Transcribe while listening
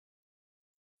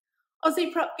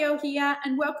Aussie Prop Girl here,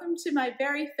 and welcome to my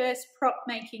very first prop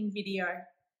making video.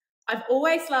 I've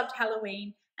always loved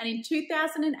Halloween, and in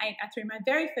 2008 I threw my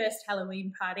very first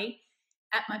Halloween party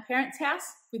at my parents'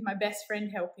 house with my best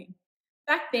friend helping.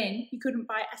 Back then you couldn't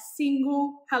buy a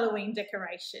single Halloween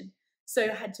decoration, so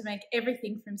I had to make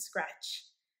everything from scratch.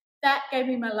 That gave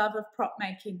me my love of prop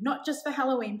making, not just for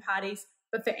Halloween parties,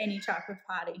 but for any type of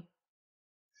party.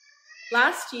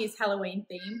 Last year's Halloween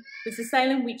theme was the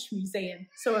Salem Witch Museum,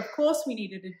 so of course we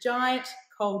needed a giant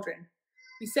cauldron.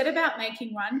 We set about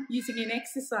making one using an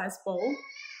exercise ball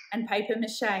and paper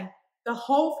mache. The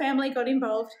whole family got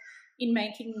involved in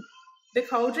making the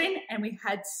cauldron and we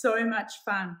had so much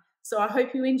fun. So I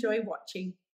hope you enjoy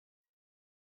watching.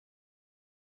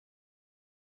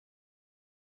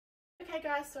 Okay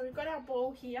guys, so we've got our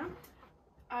ball here.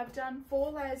 I've done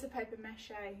 4 layers of paper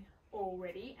mache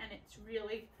already and it's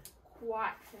really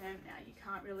quite firm now. You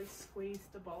can't really squeeze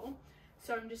the ball.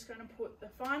 So I'm just going to put the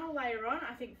final layer on.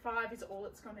 I think 5 is all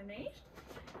it's going to need.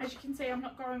 As you can see, I'm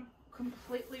not going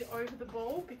completely over the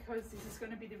ball because this is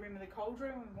going to be the rim of the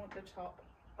cauldron and we want the top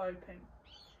open.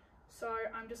 So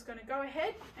I'm just going to go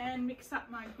ahead and mix up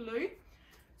my glue.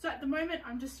 So at the moment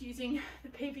I'm just using the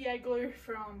PVA glue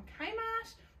from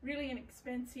Kmart, really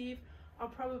inexpensive. I'll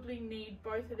probably need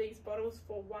both of these bottles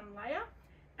for 1 layer,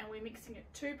 and we're mixing it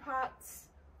 2 parts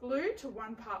glue to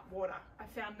 1 part water. I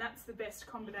found that's the best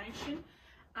combination.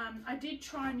 I did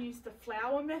try and use the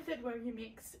flour method where you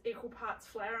mix equal parts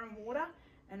flour and water,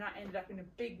 and I ended up in a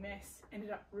big mess,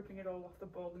 ended up ripping it all off the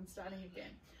ball and starting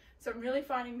again. So I'm really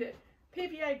finding that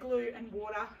PVA glue and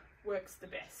water works the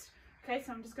best. Okay,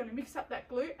 so I'm just going to mix up that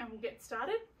glue and we'll get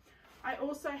started. I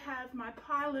also have my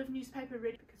pile of newspaper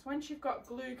ready because once you've got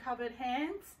glue covered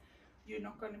hands, you're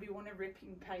not going to be wanting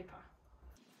ripping paper.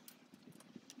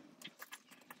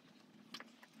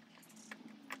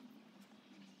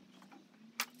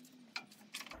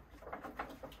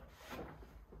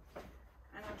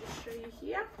 Show you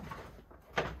here.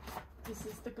 This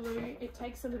is the glue. It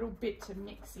takes a little bit to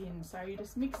mix in, so you're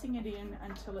just mixing it in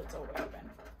until it's all even.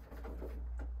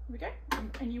 Here we go.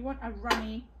 And you want a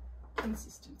runny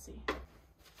consistency.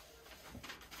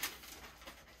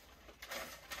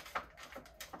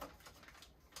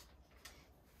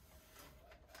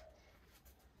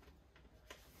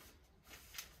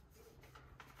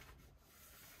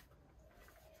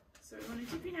 So we want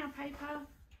to dip in our paper,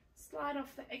 slide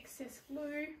off the excess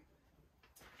glue,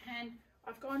 and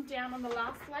I've gone down on the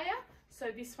last layer,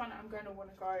 so this one I'm going to want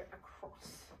to go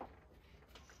across,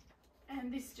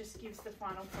 and this just gives the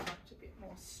final product a bit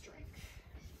more strength.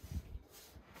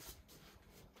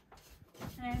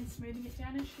 And smoothing it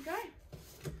down as you go.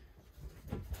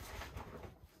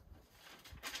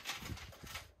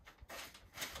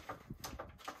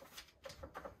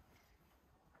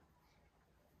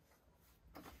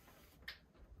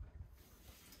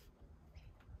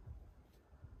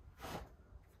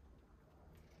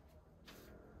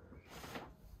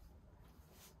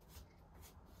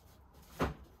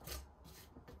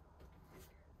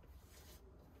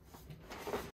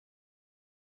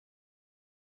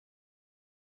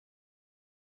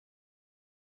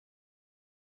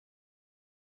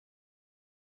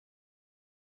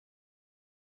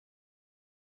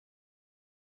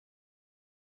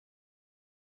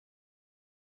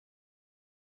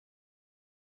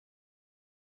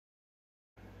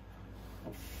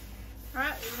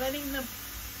 Alright, we're letting the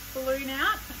balloon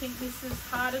out. I think this is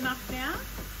hard enough now.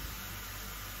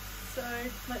 So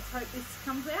let's hope this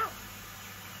comes out.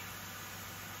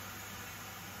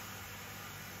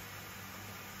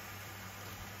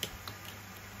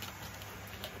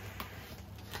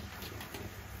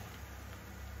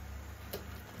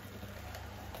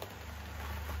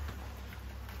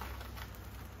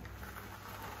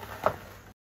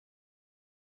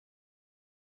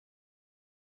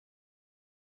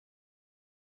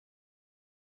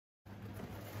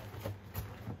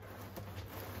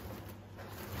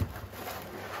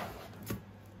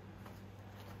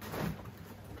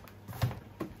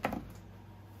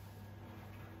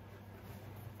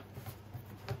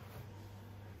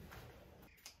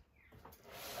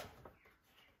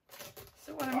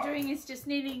 So what I'm doing is just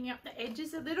kneading up the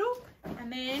edges a little,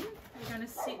 and then we're going to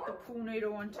sit the pool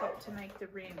noodle on top to make the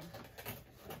rim.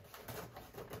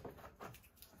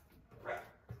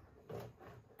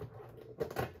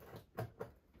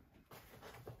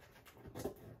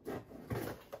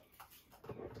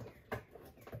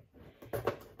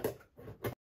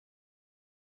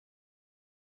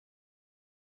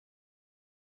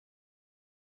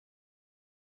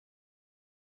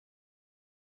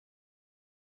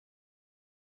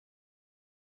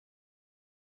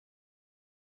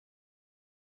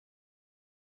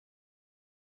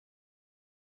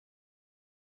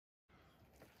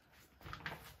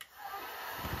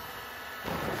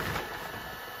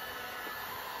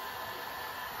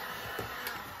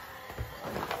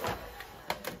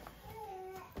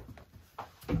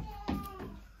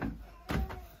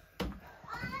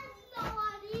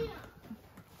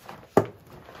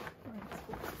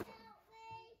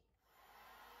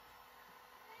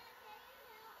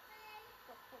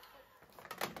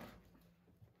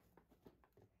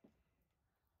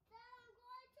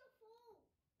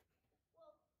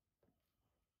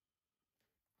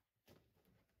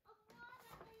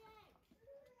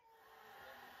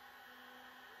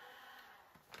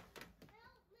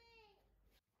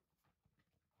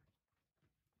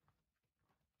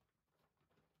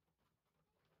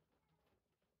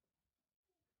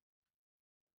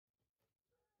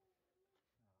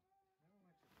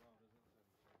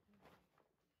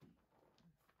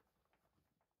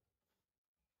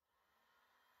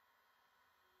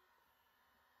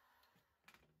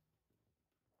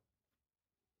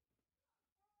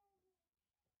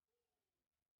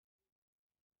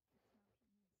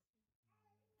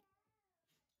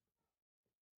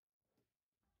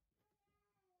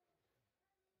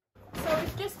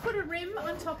 put a rim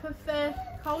on top of the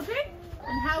cauldron,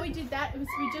 and how we did that was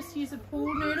we just used a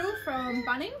pool noodle from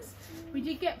Bunnings. We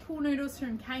did get pool noodles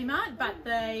from Kmart, but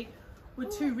they were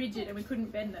too rigid and we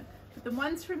couldn't bend them. But the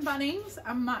ones from Bunnings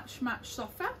are much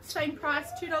softer. Same price,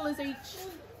 $2 each.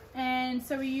 And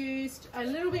so we used a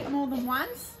little bit more than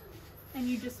once, and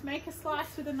you just make a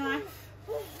slice with a knife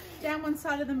down one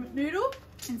side of the noodle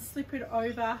and slip it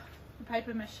over the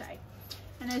paper mache.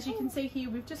 And as you can see here,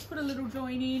 we've just put a little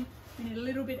join in. We need a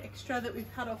little bit extra that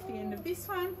we've cut off the end of this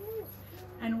one,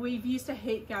 and we've used a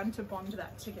heat gun to bond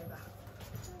that together.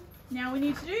 Now we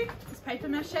need to do is paper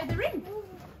mache the ring.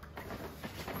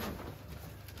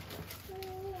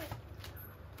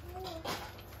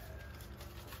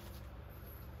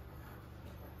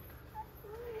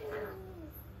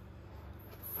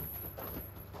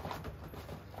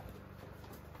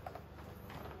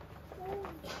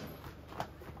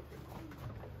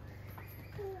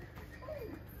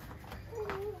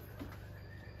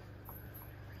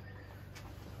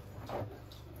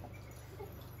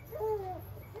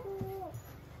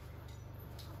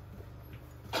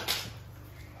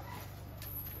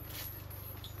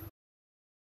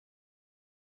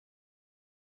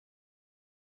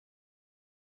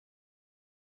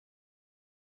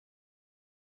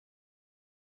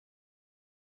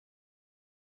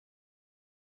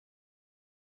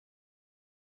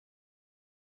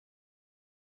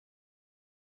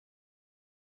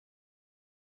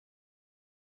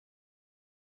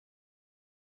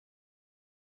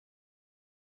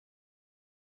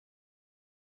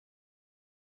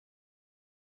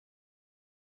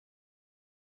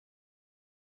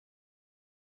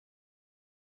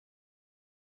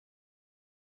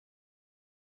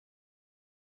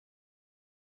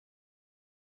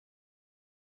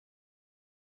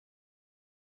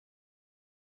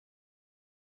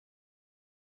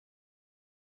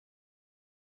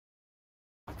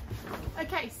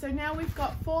 Okay, so now we've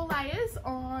got 5 layers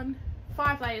on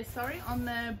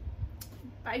the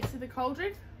base of the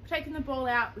cauldron. We've taken the ball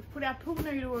out, we've put our pool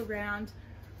noodle around,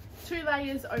 2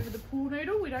 layers over the pool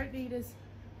noodle. We don't need as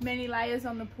many layers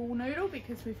on the pool noodle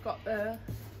because we've got the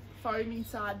foam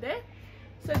inside there.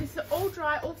 So this is all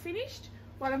dry, all finished.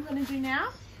 What I'm going to do now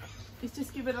is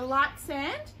just give it a light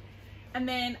sand, and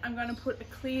then I'm going to put a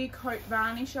clear coat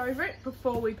varnish over it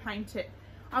before we paint it.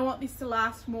 I want this to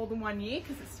last more than 1 year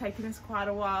because it's taken us quite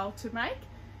a while to make.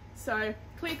 So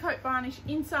clear coat varnish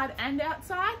inside and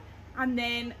outside, and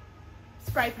then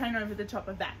spray paint over the top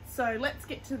of that. So let's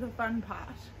get to the fun part.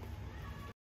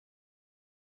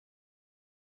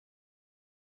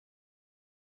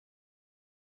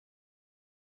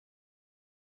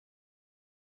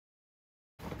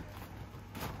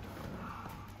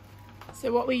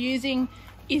 So what we're using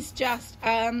is just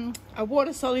a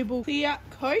water-soluble clear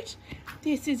coat.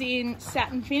 This is in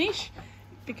satin finish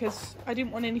because I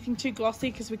didn't want anything too glossy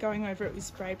because we're going over it with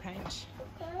spray paint.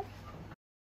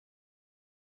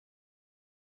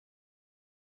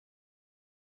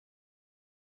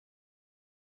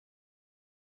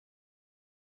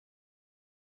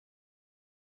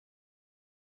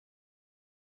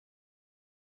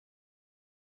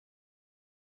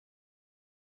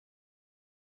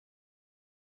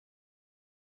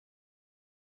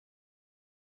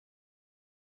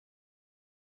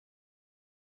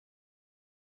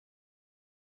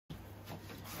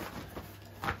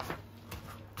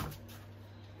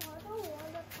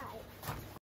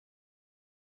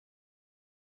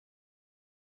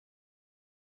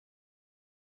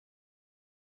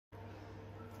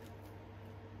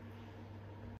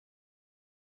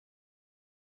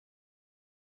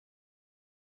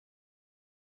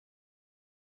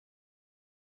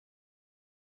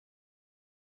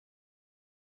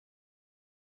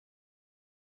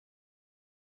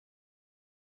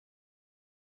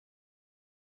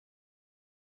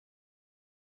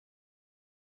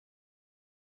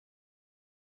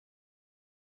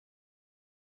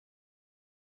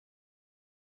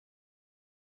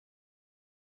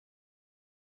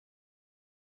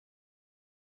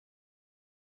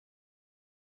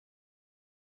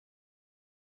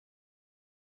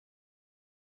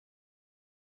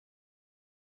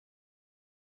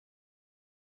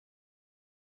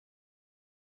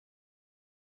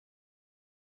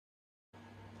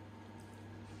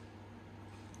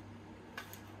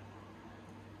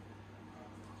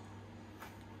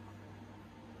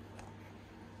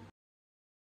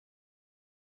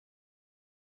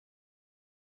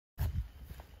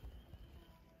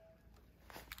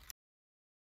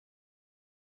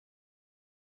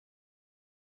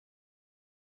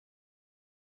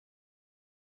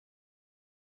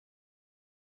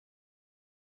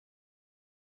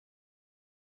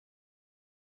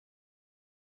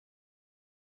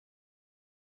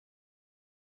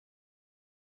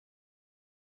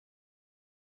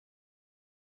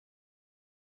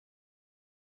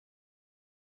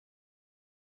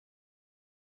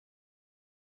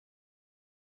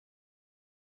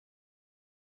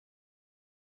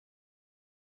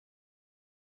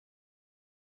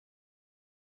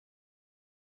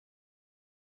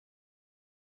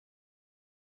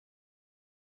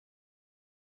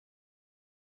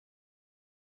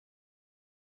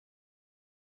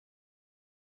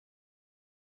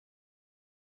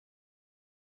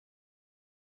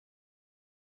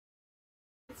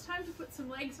 time to put some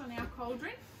legs on our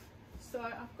cauldron. So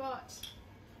I've got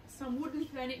some wooden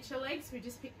furniture legs. We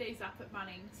just picked these up at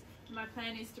Bunnings. My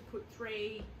plan is to put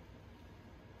 3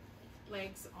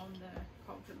 legs on the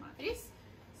cauldron like this.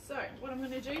 So what I'm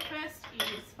going to do first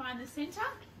is find the centre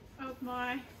of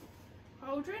my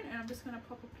cauldron, and I'm just going to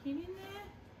pop a pin in there.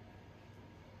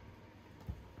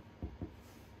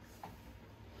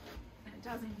 And it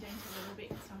does indent a little bit,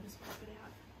 so I'll just pop it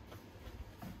out.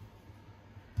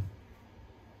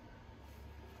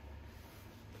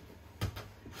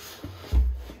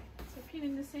 So pin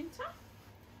in the centre.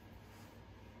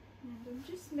 And I'm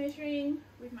just measuring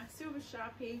with my silver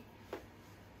Sharpie.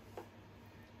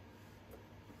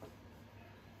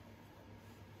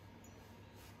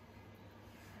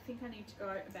 I think I need to go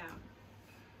about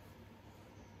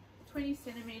 20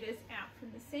 centimetres out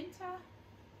from the centre.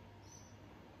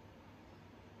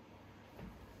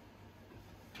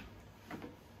 And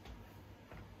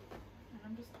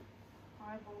I'm just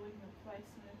eyeballing the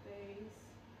placement of these.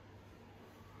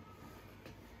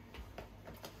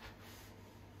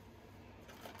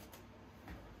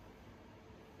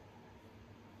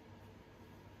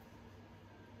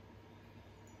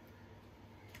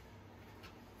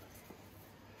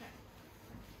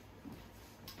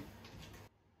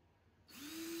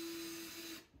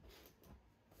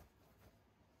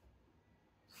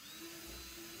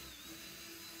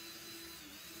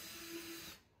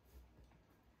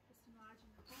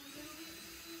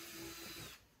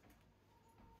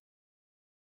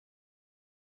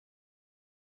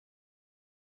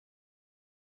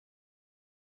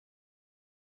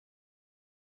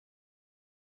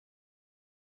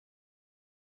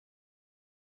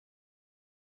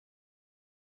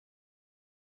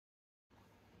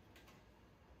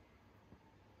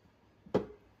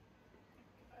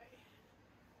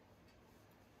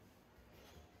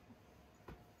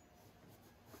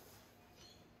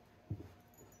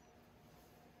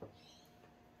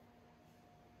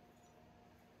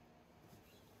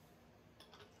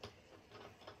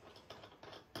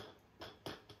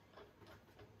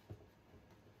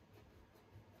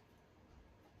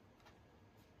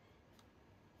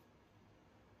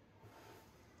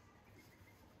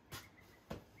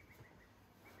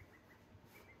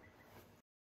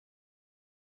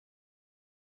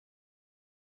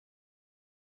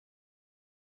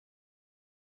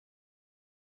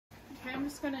 Okay, I'm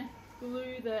just going to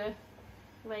glue the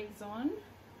legs on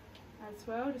as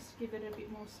well, just to give it a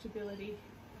bit more stability.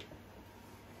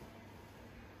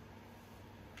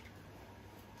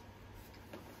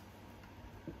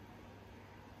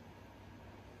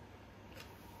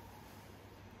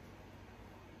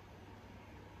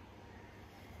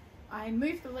 I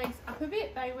moved the legs up a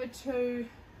bit. They were too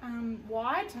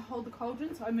wide to hold the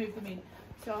cauldron, so I moved them in.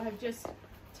 So I have just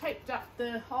taped up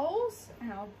the holes,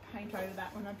 and I'll paint over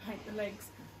that when I paint the legs.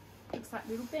 Looks like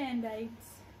little band-aids.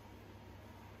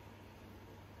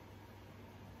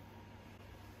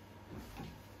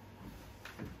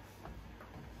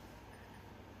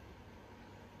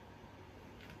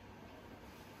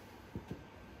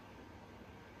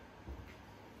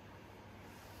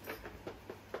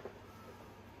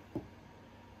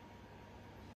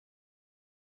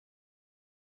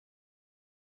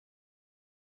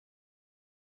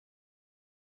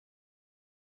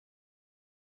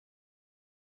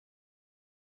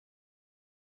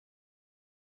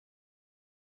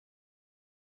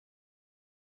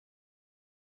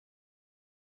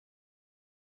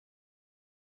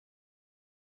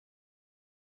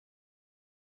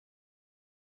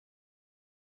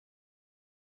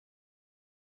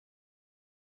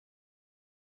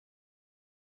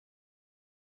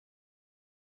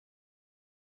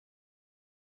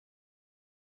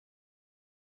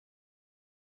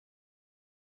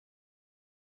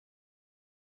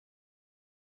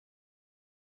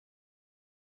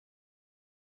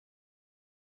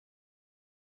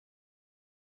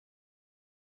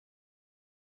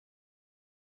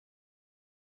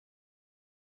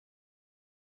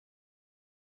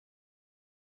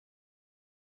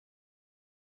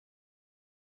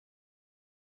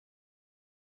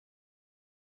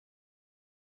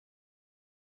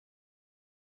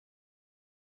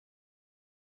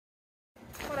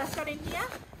 What I've got in here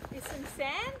is some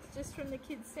sand, just from the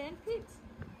kids' sand pit,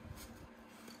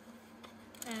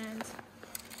 and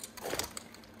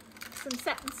some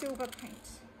satin silver paint.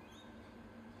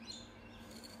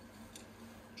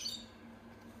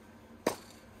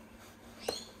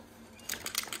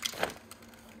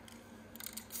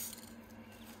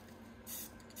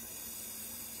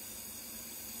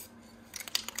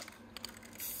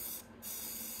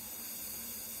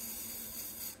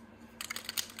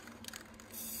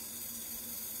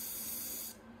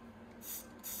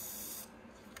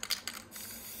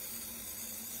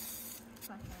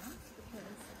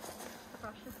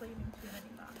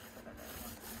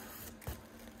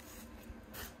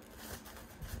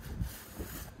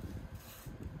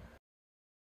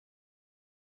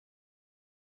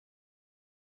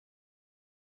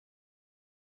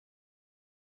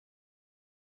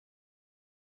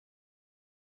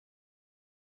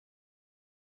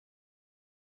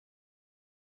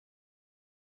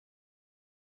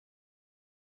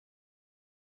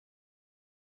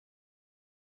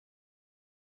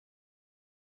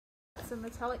 some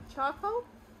metallic charcoal.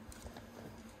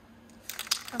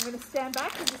 I'm going to stand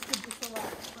back and just give this a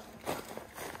light.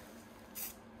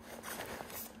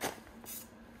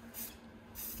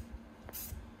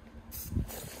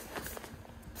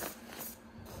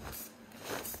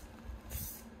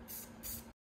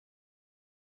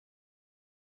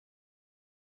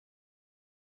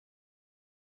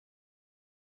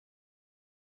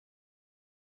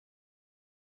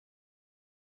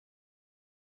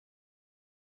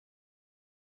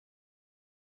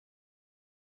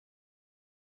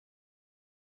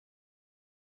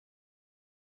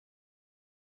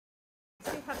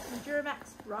 We have some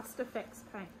Duramax Rust Effects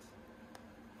paint.